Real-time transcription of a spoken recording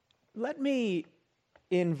Let me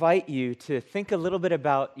invite you to think a little bit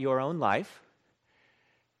about your own life.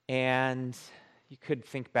 And you could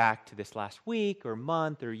think back to this last week or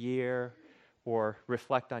month or year or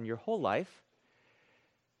reflect on your whole life.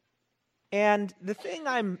 And the thing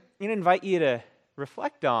I'm going to invite you to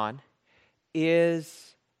reflect on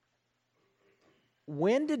is,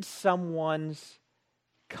 when did someone's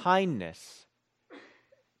kindness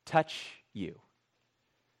touch you?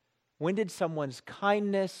 When did someone's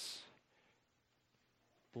kindness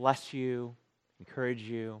bless you, encourage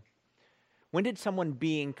you? When did someone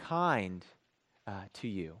being kind to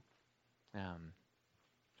you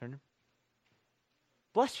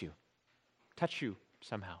bless you, touch you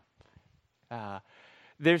somehow?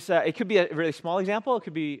 It could be a really small example. It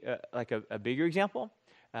could be like a bigger example.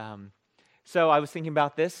 So I was thinking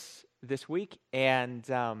about this week, and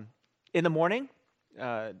in the morning,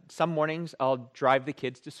 some mornings I'll drive the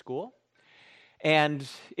kids to school. And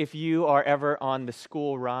if you are ever on the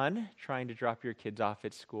school run, trying to drop your kids off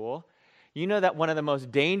at school, you know that one of the most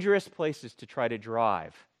dangerous places to try to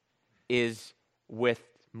drive is with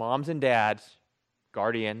moms and dads,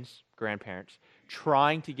 guardians, grandparents,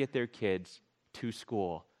 trying to get their kids to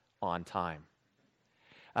school on time.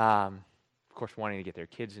 Of course, wanting to get their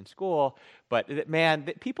kids in school, but man,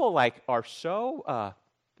 people are so,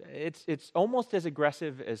 it's almost as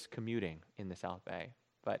aggressive as commuting in the South Bay.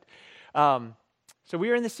 But so we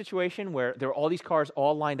were in this situation where there were all these cars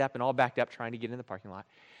all lined up and all backed up trying to get in the parking lot.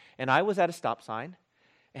 And I was at a stop sign,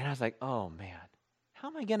 and I was like, oh man, how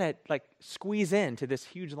am I going to squeeze into this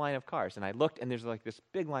huge line of cars? And I looked, and there's this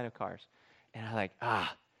big line of cars. And I'm like,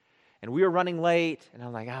 And we were running late, and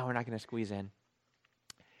I'm like, we're not going to squeeze in.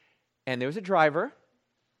 And there was a driver,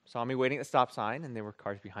 saw me waiting at the stop sign, and there were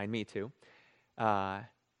cars behind me too. And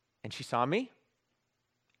she saw me,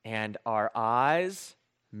 and our eyes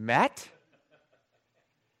met.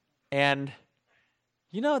 And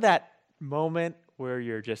you know that moment where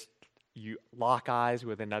you lock eyes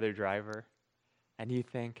with another driver, and you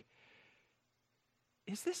think,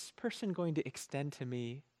 is this person going to extend to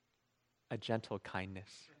me a gentle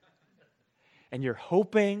kindness? And you're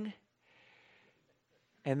hoping,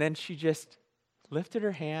 and then she just lifted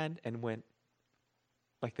her hand and went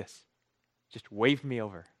like this, just waved me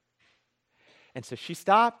over. And so she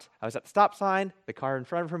stopped. I was at the stop sign. The car in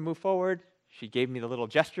front of her moved forward. She gave me the little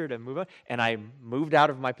gesture to move on, and I moved out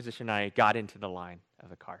of my position. I got into the line of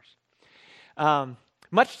the cars.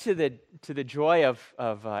 Much to the joy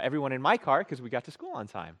of everyone in my car, because we got to school on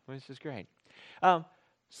time, which is great.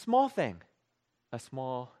 Small thing, a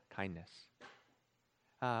small kindness.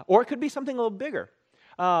 Or it could be something a little bigger.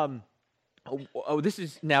 This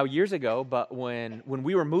is now years ago, but when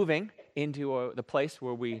we were moving into the place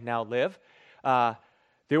where we now live,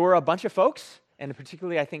 there were a bunch of folks, and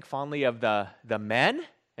particularly I think fondly of the men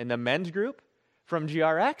and the men's group from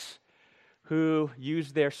GRX, who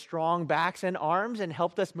used their strong backs and arms and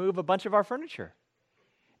helped us move a bunch of our furniture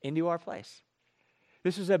into our place.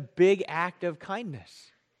 This was a big act of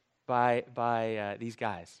kindness by these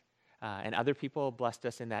guys. And other people blessed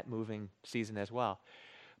us in that moving season as well.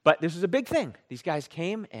 But this was a big thing. These guys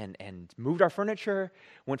came and moved our furniture,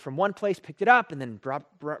 went from one place, picked it up, and then brought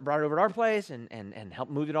it over to our place and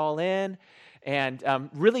helped move it all in, and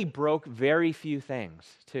really broke very few things,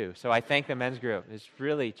 too. So I thank the men's group. It's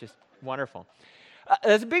really just wonderful.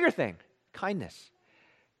 There's a bigger thing, kindness.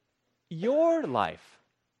 Your life.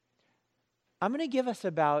 I'm going to give us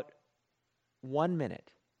about 1 minute,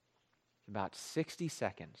 about 60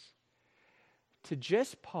 seconds, to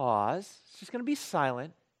just pause. It's just going to be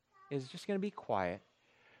silent. It's just going to be quiet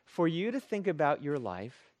for you to think about your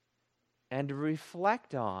life and to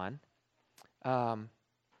reflect on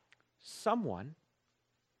someone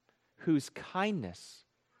whose kindness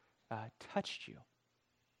touched you,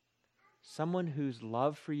 someone whose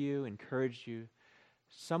love for you encouraged you,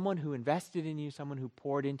 someone who invested in you, someone who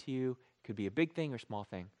poured into you. It could be a big thing or small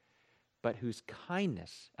thing, but whose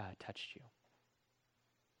kindness touched you.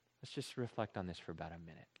 Let's just reflect on this for about a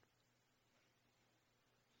minute.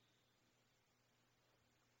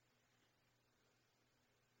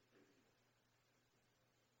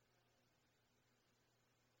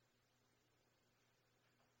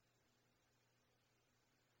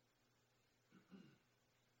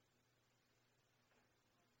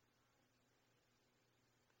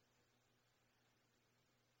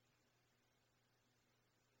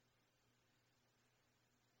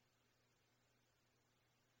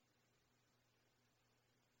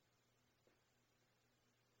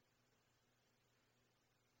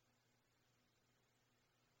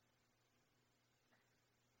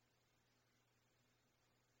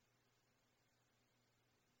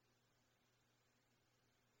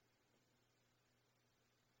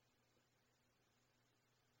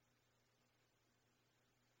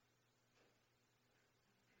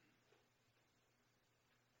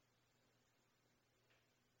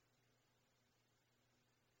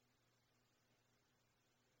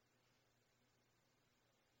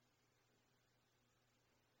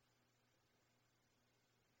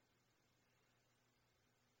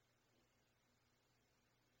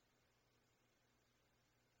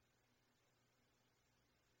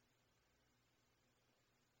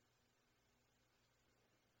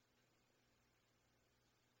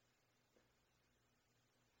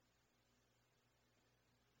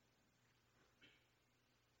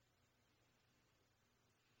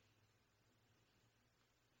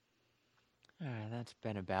 That's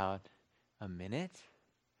been about a minute.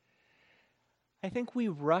 I think we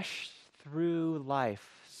rush through life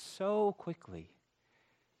so quickly,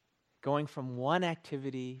 going from one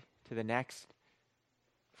activity to the next,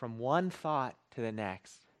 from one thought to the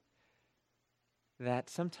next, that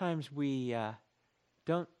sometimes we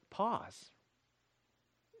don't pause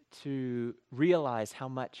to realize how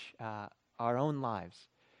much our own lives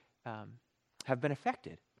have been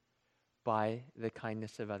affected by the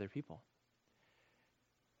kindness of other people.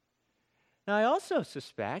 Now, I also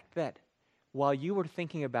suspect that while you were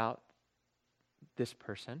thinking about this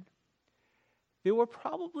person, there were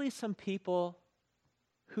probably some people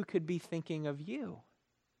who could be thinking of you.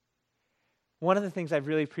 One of the things I've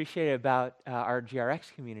really appreciated about our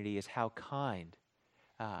GRX community is how kind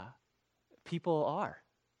people are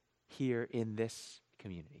here in this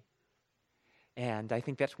community. And I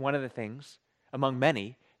think that's one of the things, among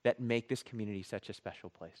many, that make this community such a special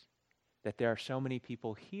place. That there are so many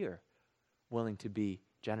people here willing to be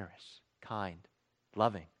generous, kind,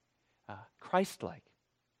 loving, Christ-like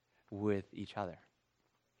with each other.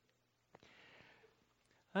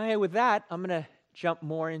 Okay, with that, I'm going to jump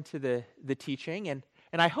more into the teaching, and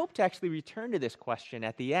I hope to actually return to this question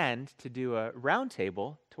at the end to do a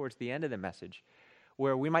roundtable towards the end of the message,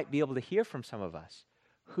 where we might be able to hear from some of us.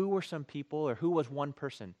 Who were some people, or who was one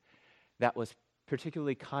person that was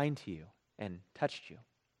particularly kind to you and touched you?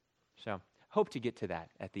 So, hope to get to that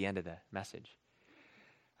at the end of the message.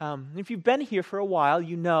 If you've been here for a while,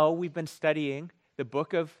 you know we've been studying the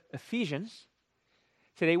book of Ephesians.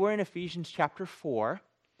 Today we're in Ephesians chapter 4.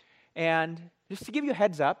 And just to give you a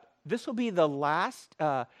heads up, this will be the last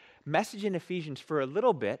message in Ephesians for a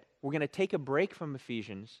little bit. We're going to take a break from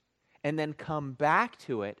Ephesians and then come back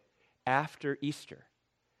to it after Easter,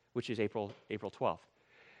 which is April 12th.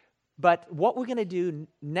 But what we're going to do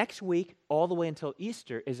next week, all the way until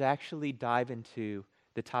Easter, is actually dive into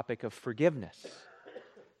the topic of forgiveness.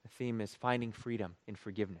 The theme is finding freedom in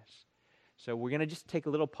forgiveness. So we're going to just take a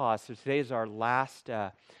little pause. So today is our last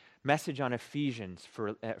message on Ephesians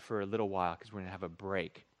for a little while, because we're going to have a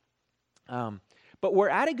break. But we're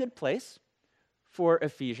at a good place for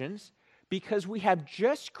Ephesians because we have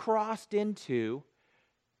just crossed into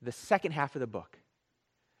the second half of the book.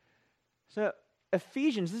 So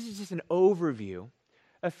Ephesians, this is just an overview.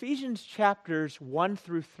 Ephesians chapters 1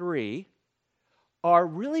 through 3 are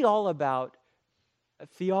really all about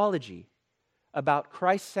theology, about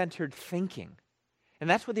Christ-centered thinking. And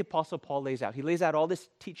that's what the Apostle Paul lays out. He lays out all this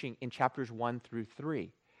teaching in chapters 1 through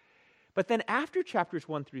 3. But then after chapters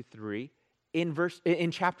 1 through 3,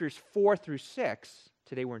 in chapters 4 through 6,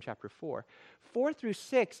 today we're in chapter 4, 4 through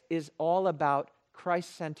 6 is all about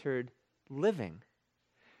Christ-centered living.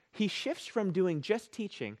 He shifts from doing just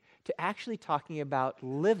teaching to actually talking about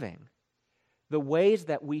living, the ways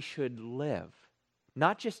that we should live,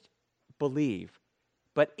 not just believe,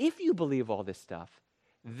 but if you believe all this stuff,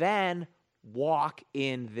 then walk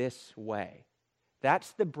in this way.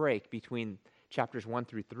 That's the break between chapters 1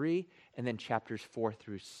 through 3 and then chapters 4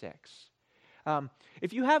 through 6.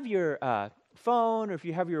 If you have your phone or if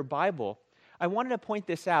you have your Bible, I wanted to point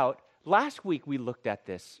this out. Last week we looked at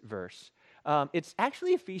this verse. It's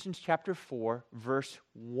actually Ephesians chapter 4, verse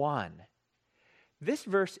 1. This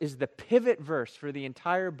verse is the pivot verse for the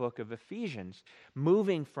entire book of Ephesians,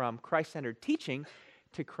 moving from Christ-centered teaching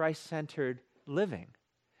to Christ-centered living.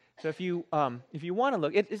 So if you want to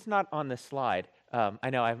look, it's not on the slide. I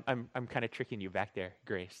know I'm kind of tricking you back there,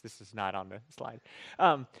 Grace. This is not on the slide.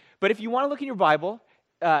 But if you want to look in your Bible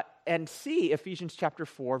and see Ephesians chapter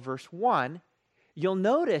 4, verse 1, you'll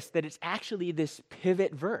notice that it's actually this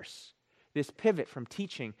pivot verse, this pivot from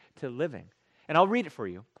teaching to living. And I'll read it for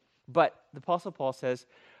you. But the Apostle Paul says,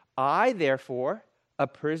 I, therefore, a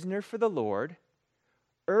prisoner for the Lord,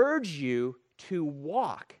 urge you to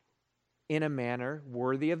walk in a manner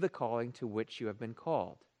worthy of the calling to which you have been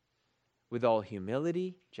called, with all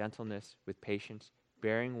humility, gentleness, with patience,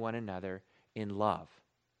 bearing one another in love.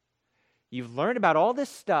 You've learned about all this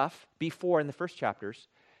stuff before in the first chapters,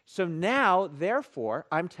 so now, therefore,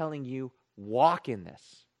 I'm telling you, walk in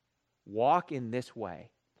this. Walk in this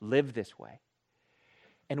way. Live this way.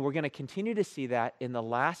 And we're going to continue to see that in the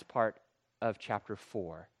last part of chapter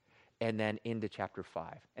 4 and then into chapter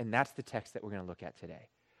 5. And that's the text that we're going to look at today.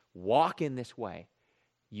 Walk in this way.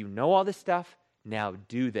 You know all this stuff. Now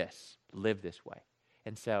do this. Live this way.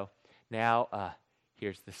 And so now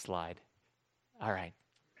here's the slide. All right.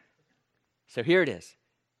 So here it is.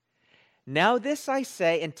 Now this I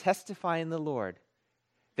say and testify in the Lord,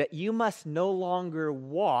 that you must no longer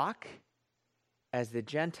walk as the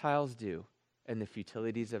Gentiles do in the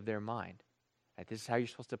futilities of their mind. Right, this is how you're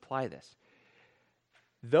supposed to apply this.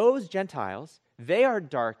 Those Gentiles, they are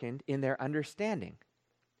darkened in their understanding,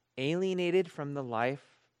 alienated from the life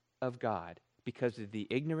of God because of the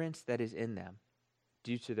ignorance that is in them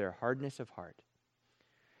due to their hardness of heart.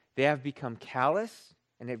 They have become callous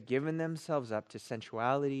and have given themselves up to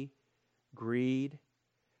sensuality, greed,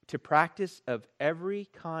 to practice of every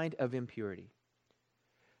kind of impurity.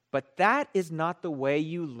 But that is not the way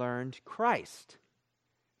you learned Christ.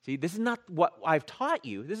 See, this is not what I've taught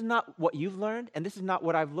you. This is not what you've learned, and this is not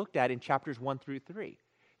what I've looked at in chapters 1 through 3.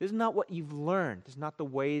 This is not what you've learned. This is not the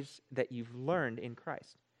ways that you've learned in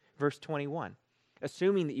Christ. Verse 21,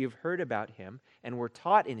 assuming that you've heard about him and were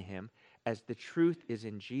taught in him as the truth is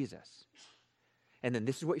in Jesus. And then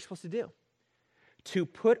this is what you're supposed to do. To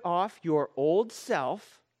put off your old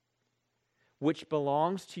self, which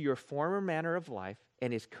belongs to your former manner of life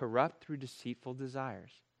and is corrupt through deceitful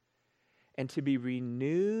desires, and to be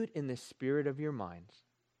renewed in the spirit of your minds,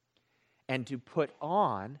 and to put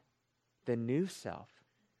on the new self,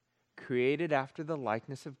 created after the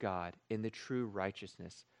likeness of God in the true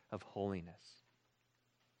righteousness of holiness.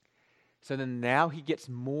 So then now he gets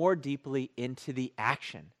more deeply into the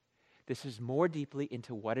action. This is more deeply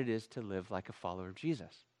into what it is to live like a follower of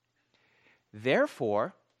Jesus.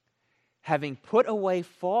 Therefore, having put away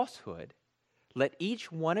falsehood, let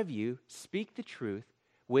each one of you speak the truth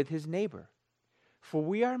with his neighbor, for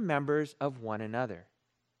we are members of one another.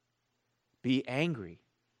 Be angry,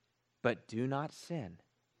 but do not sin.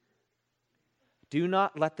 Do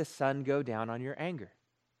not let the sun go down on your anger.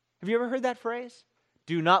 Have you ever heard that phrase?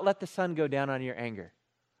 Do not let the sun go down on your anger.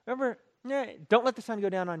 Remember, don't let the sun go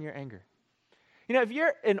down on your anger. You know, if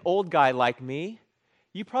you're an old guy like me,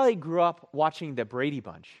 you probably grew up watching the Brady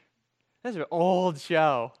Bunch. That's an old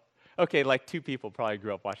show. Okay, like 2 people probably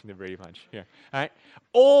grew up watching the Brady Bunch here. All right?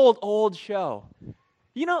 Old show.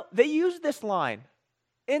 You know, they use this line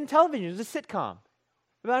in television. It's a sitcom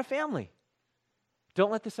about a family.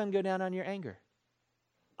 Don't let the sun go down on your anger.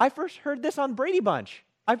 I first heard this on Brady Bunch.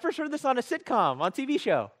 I first heard this on a sitcom, on a TV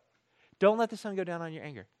show. Don't let the sun go down on your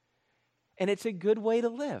anger. And it's a good way to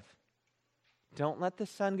live. Don't let the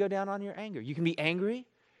sun go down on your anger. You can be angry.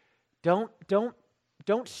 Don't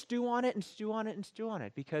stew on it and stew on it and stew on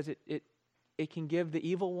it, because it can give the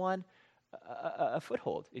evil one a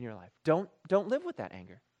foothold in your life. Don't live with that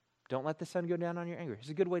anger. Don't let the sun go down on your anger. It's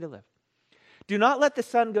a good way to live. Do not let the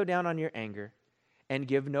sun go down on your anger, and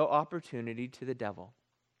give no opportunity to the devil.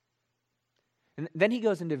 And then he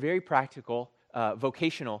goes into very practical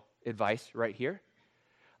vocational advice right here.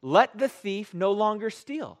 Let the thief no longer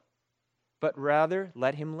steal, but rather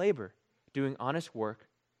let him labor, doing honest work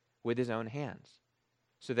with his own hands,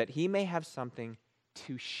 so that he may have something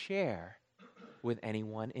to share with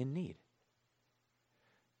anyone in need.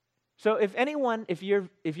 So if you're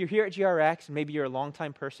here at GRX, maybe you're a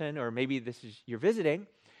longtime person, or maybe you're visiting,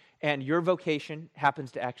 and your vocation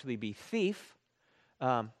happens to actually be thief,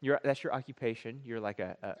 that's your occupation. You're like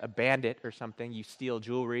a bandit or something. You steal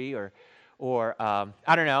jewelry or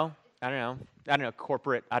I don't know,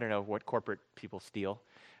 corporate. I don't know what corporate people steal.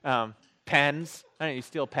 Pens. I don't know. You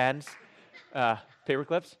steal pens, paper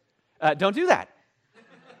clips. Don't do that.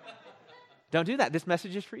 Don't do that. This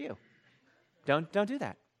message is for you. Don't do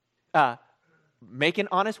that. Make an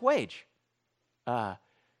honest wage.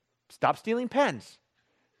 Stop stealing pens.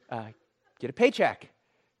 Get a paycheck.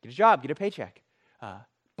 Get a job. Get a paycheck.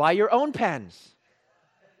 Buy your own pens.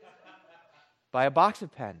 Buy a box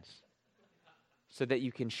of pens so that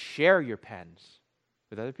you can share your pens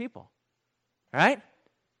with other people. All right?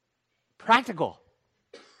 Practical.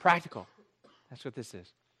 That's what this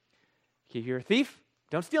is. If you're a thief,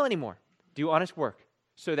 don't steal anymore. Do honest work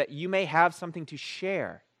so that you may have something to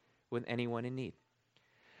share with anyone in need.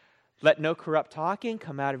 Let no corrupt talking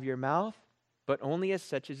come out of your mouth, but only as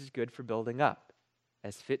such as is good for building up,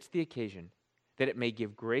 as fits the occasion, that it may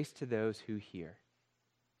give grace to those who hear.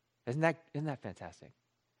 Isn't that fantastic?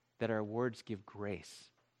 That our words give grace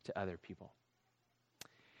to other people.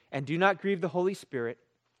 And do not grieve the Holy Spirit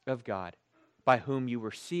of God, by whom you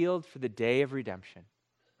were sealed for the day of redemption.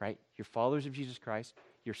 Right? You're followers of Jesus Christ.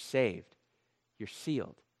 You're saved. You're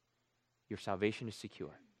sealed. Your salvation is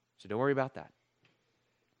secure. So don't worry about that.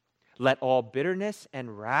 Let all bitterness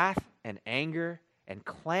and wrath and anger and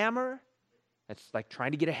clamor, that's like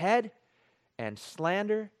trying to get ahead, and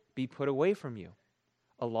slander be put away from you,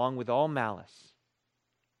 along with all malice.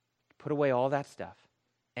 Put away all that stuff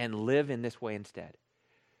and live in this way instead.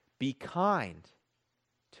 Be kind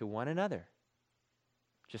to one another,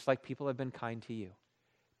 just like people have been kind to you.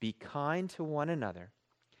 Be kind to one another,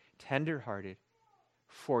 tender-hearted,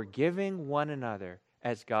 forgiving one another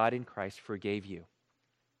as God in Christ forgave you.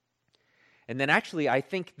 And then actually, I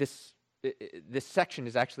think this this section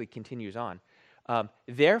is actually continues on.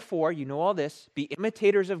 Therefore, you know all this, be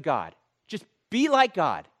imitators of God. Just be like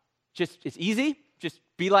God. It's easy. Just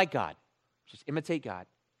be like God. Just imitate God.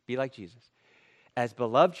 Be like Jesus. As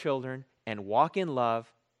beloved children, and walk in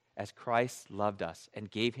love as Christ loved us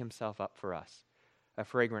and gave himself up for us, a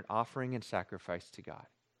fragrant offering and sacrifice to God.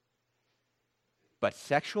 But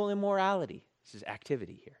sexual immorality, this is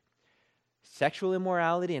activity here, sexual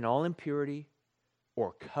immorality and all impurity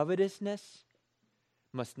or covetousness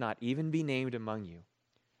must not even be named among you,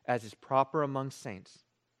 as is proper among saints.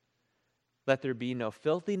 Let there be no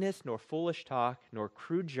filthiness, nor foolish talk, nor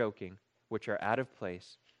crude joking, which are out of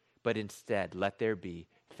place, but instead let there be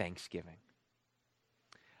thanksgiving.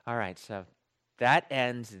 All right, so that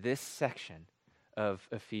ends this section of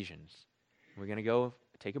Ephesians. We're going to go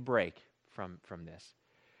take a break from this.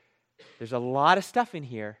 There's a lot of stuff in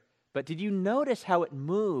here, but did you notice how it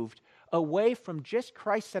moved away from just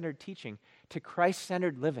Christ-centered teaching to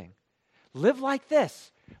Christ-centered living? Live like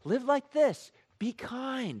this. Live like this. Be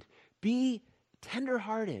kind. Be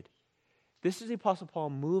tenderhearted. This is the Apostle Paul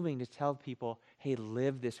moving to tell people, hey,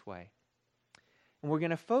 live this way. And we're going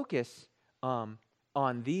to focus on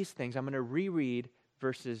these things. I'm going to reread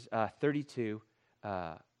verses 32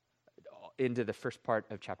 into the first part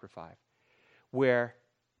of chapter 5, where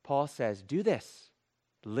Paul says, do this.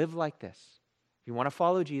 Live like this. If you want to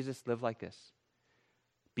follow Jesus, live like this.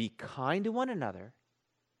 Be kind to one another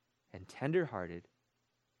and tenderhearted,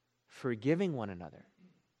 forgiving one another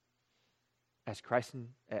as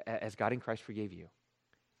God in Christ forgave you.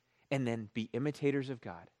 And then be imitators of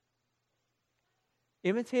God.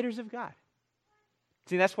 Imitators of God.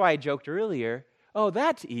 See, that's why I joked earlier, oh,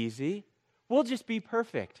 that's easy. We'll just be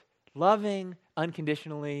perfect. Loving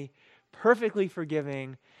unconditionally, perfectly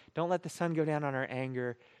forgiving. Don't let the sun go down on our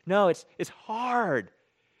anger. No, it's hard.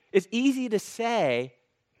 It's easy to say.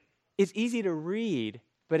 It's easy to read,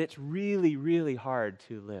 but it's really, really hard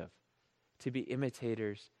to live, to be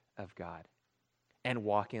imitators of God and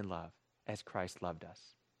walk in love as Christ loved us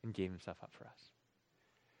and gave himself up for us.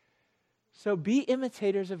 So be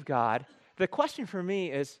imitators of God. The question for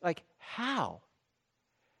me is, how?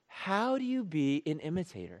 How do you be an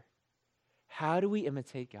imitator? How do we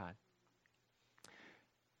imitate God?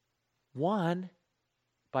 One,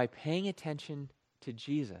 by paying attention to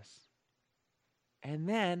Jesus, and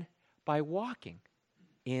then by walking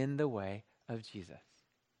in the way of Jesus.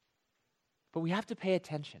 But we have to pay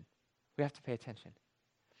attention. We have to pay attention.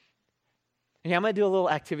 And I'm going to do a little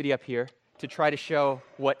activity up here to try to show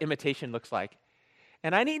what imitation looks like.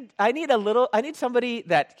 And I need somebody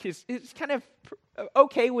that is kind of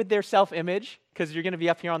okay with their self-image, because you're going to be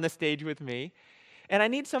up here on this stage with me. And I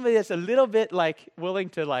need somebody that's a little bit willing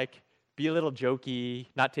to be a little jokey,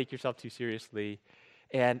 not take yourself too seriously.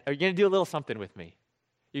 And are you going to do a little something with me?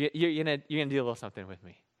 You're going to do a little something with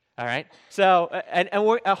me. All right? So, and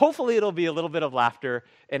hopefully it'll be a little bit of laughter.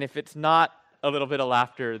 And if it's not a little bit of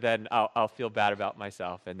laughter, then I'll feel bad about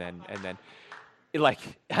myself. And then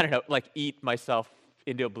eat myself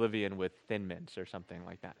into oblivion with Thin Mints or something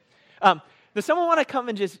like that. Does someone want to come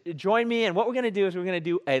and just join me? And what we're going to do is we're going to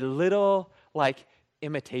do a little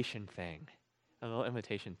imitation thing. A little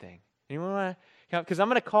imitation thing. Anyone want to come? Because I'm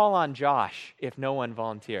going to call on Josh if no one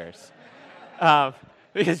volunteers.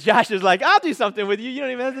 Because Josh is I'll do something with you. You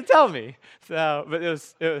don't even have to tell me. So, but it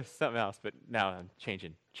was something else. But now I'm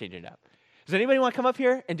changing it up. Does anybody want to come up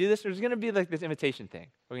here and do this? There's going to be this imitation thing.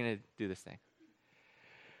 We're going to do this thing.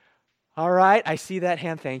 All right, I see that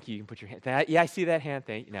hand. Thank you. You can put your hand. Yeah, I see that hand.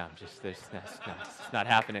 Thank you. No, it's not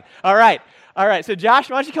happening. All right. So Josh,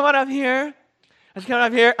 why don't you come on up here?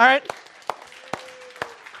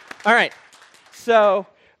 All right. So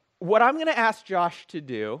what I'm going to ask Josh to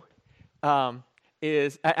do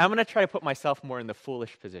is I'm going to try to put myself more in the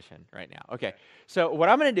foolish position right now. Okay. So what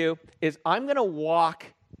I'm going to do is I'm going to walk.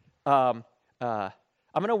 I'm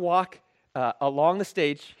going to walk along the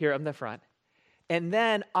stage here in the front. And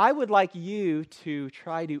then I would like you to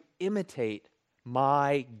try to imitate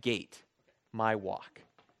my gait, my walk.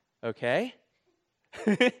 Okay?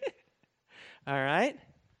 All right?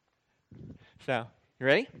 So, you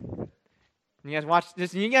ready? You guys watch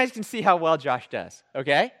this. You guys can see how well Josh does.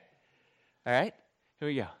 Okay? All right? Here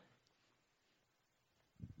we go.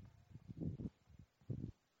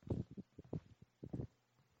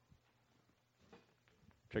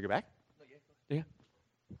 Trigger back. Yeah.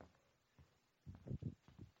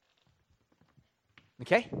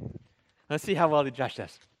 Okay? Let's see how well Josh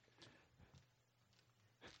does.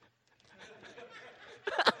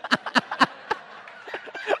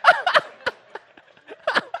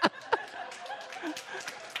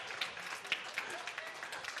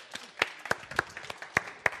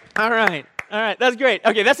 All right. That's great.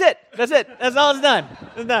 Okay, that's it. That's all it's done.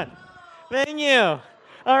 It's done. Thank you.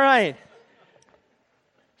 All right.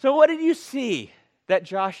 So what did you see that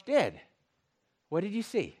Josh did? What did you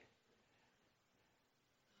see?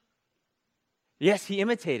 Yes, he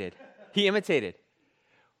imitated.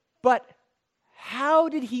 But how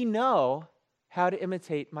did he know how to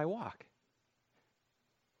imitate my walk?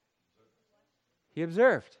 He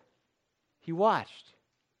observed. He watched.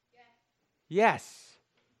 Yes.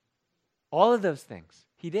 All of those things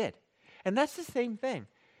he did. And that's the same thing.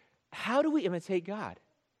 How do we imitate God?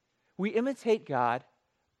 We imitate God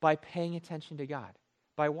by paying attention to God,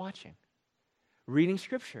 by watching, reading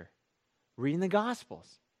Scripture, reading the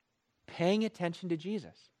Gospels, paying attention to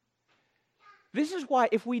Jesus. This is why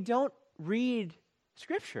if we don't read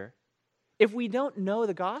Scripture, if we don't know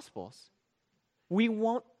the Gospels, we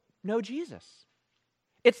won't know Jesus.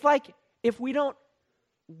 It's like if we don't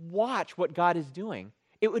watch what God is doing,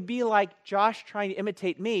 it would be like Josh trying to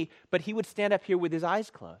imitate me, but he would stand up here with his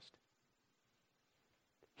eyes closed.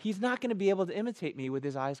 He's not going to be able to imitate me with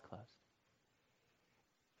his eyes closed.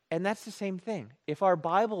 And that's the same thing. If our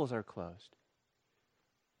Bibles are closed,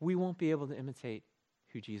 we won't be able to imitate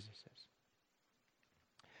who Jesus is.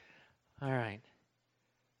 All right.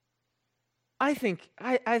 I think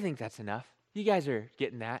that's enough. You guys are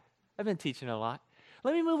getting that. I've been teaching a lot.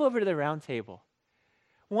 Let me move over to the round table.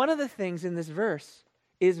 One of the things in this verse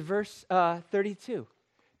is verse 32.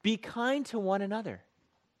 Be kind to one another.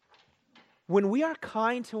 When we are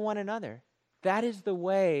kind to one another, that is the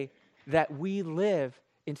way that we live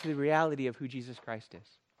into the reality of who Jesus Christ is.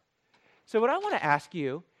 So what I want to ask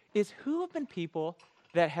you is, who have been people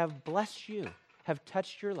that have blessed you, have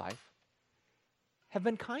touched your life, have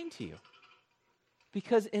been kind to you?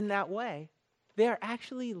 Because in that way, they are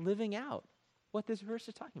actually living out what this verse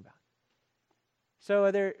is talking about. So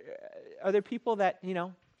are there people that,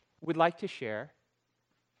 would like to share?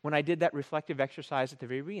 When I did that reflective exercise at the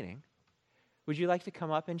very beginning, would you like to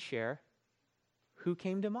come up and share who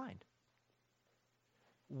came to mind?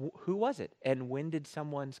 Who was it? And when did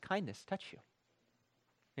someone's kindness touch you?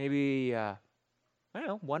 Maybe,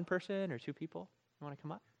 one person or two people. You want to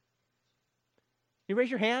come up? You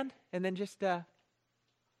raise your hand and then just come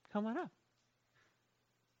on up.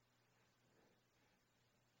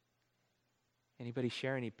 Anybody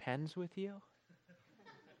share any pens with you?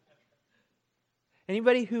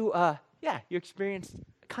 Anybody who, you experienced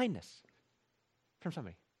kindness from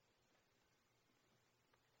somebody?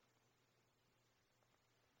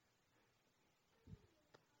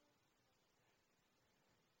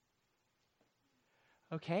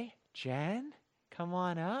 Okay, Jen, come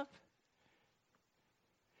on up.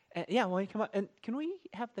 Why don't you come up? And can we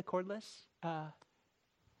have the cordless?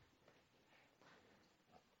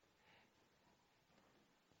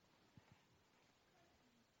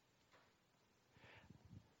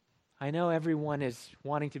 I know everyone is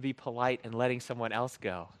wanting to be polite and letting someone else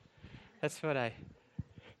go. That's what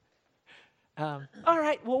all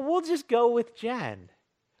right, well, we'll just go with Jen.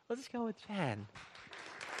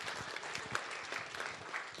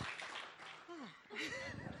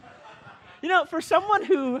 For someone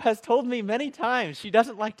who has told me many times she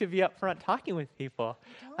doesn't like to be up front talking with people,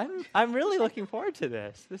 I'm really looking forward to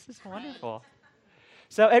this. This is wonderful.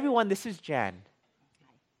 So everyone, this is Jen.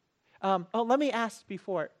 Let me ask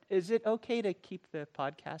before, is it okay to keep the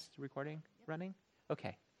podcast recording running?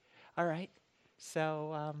 Okay. All right.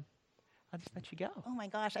 So I'll just let you go. Oh my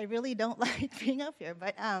gosh, I really don't like being up here,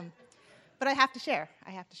 but I have to share.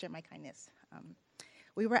 I have to share my kindness.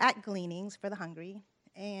 We were at Gleanings for the Hungry,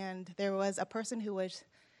 and there was a person who was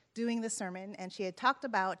doing the sermon, and she had talked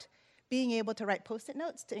about being able to write Post-it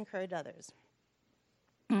notes to encourage others.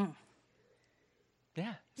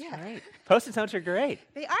 Yeah, great. Post-it notes are great.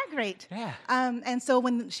 They are great. Yeah. And so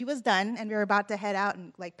when she was done and we were about to head out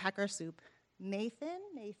and pack our soup, Nathan,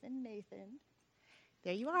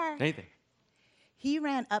 there you are. Nathan. He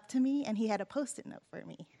ran up to me and he had a Post-it note for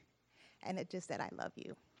me. And it just said, "I love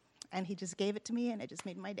you." And he just gave it to me and it just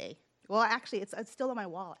made my day. Well, actually, it's still on my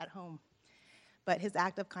wall at home. But his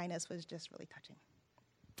act of kindness was just really touching.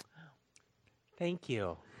 Thank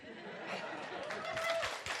you.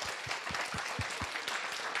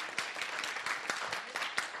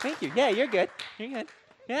 Thank you. Yeah, you're good.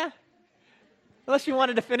 Yeah. Unless you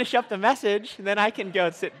wanted to finish up the message, then I can go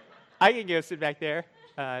sit back there.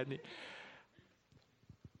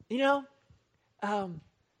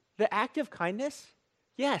 The act of kindness,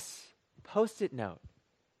 yes. Post-it note,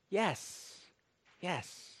 yes.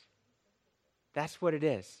 That's what it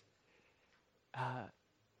is.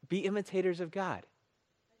 Be imitators of God.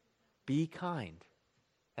 Be kind.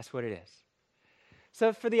 That's what it is.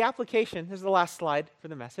 So for the application, here's the last slide for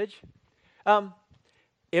the message.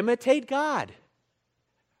 Imitate God,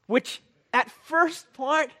 which at first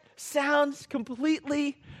part sounds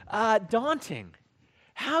completely daunting.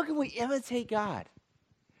 How can we imitate God?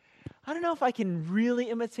 I don't know if I can really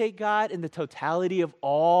imitate God in the totality of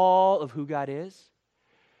all of who God is,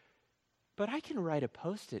 but I can write a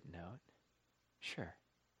Post-it note. Sure,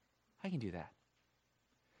 I can do that.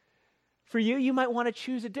 For you, you might want to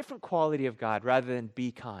choose a different quality of God rather than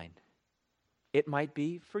be kind. It might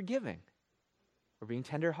be forgiving or being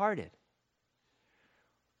tender-hearted.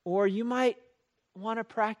 Or you might want to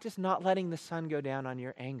practice not letting the sun go down on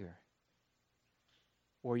your anger.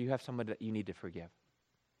 Or you have someone that you need to forgive.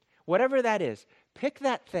 Whatever that is, pick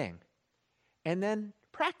that thing and then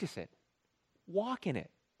practice it. Walk in it.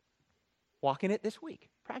 Walk in it this week.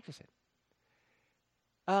 Practice it.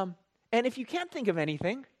 And if you can't think of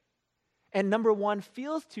anything, and number 1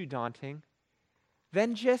 feels too daunting,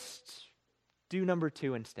 then just do number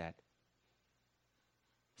 2 instead.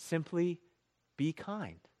 Simply be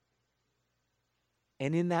kind.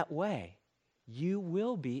 And in that way, you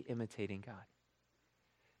will be imitating God.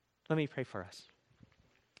 Let me pray for us.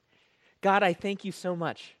 God, I thank you so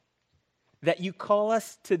much that you call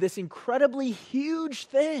us to this incredibly huge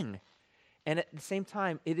thing. And at the same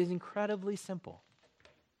time, it is incredibly simple.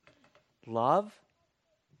 Love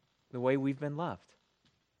the way we've been loved.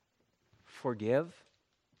 Forgive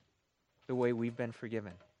the way we've been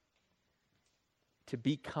forgiven. To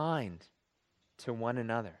be kind to one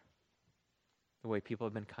another the way people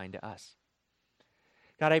have been kind to us.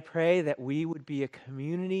 God, I pray that we would be a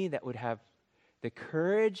community that would have the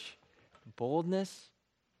courage, boldness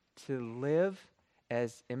to live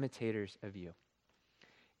as imitators of you.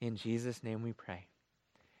 In Jesus' name we pray.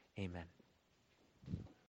 Amen.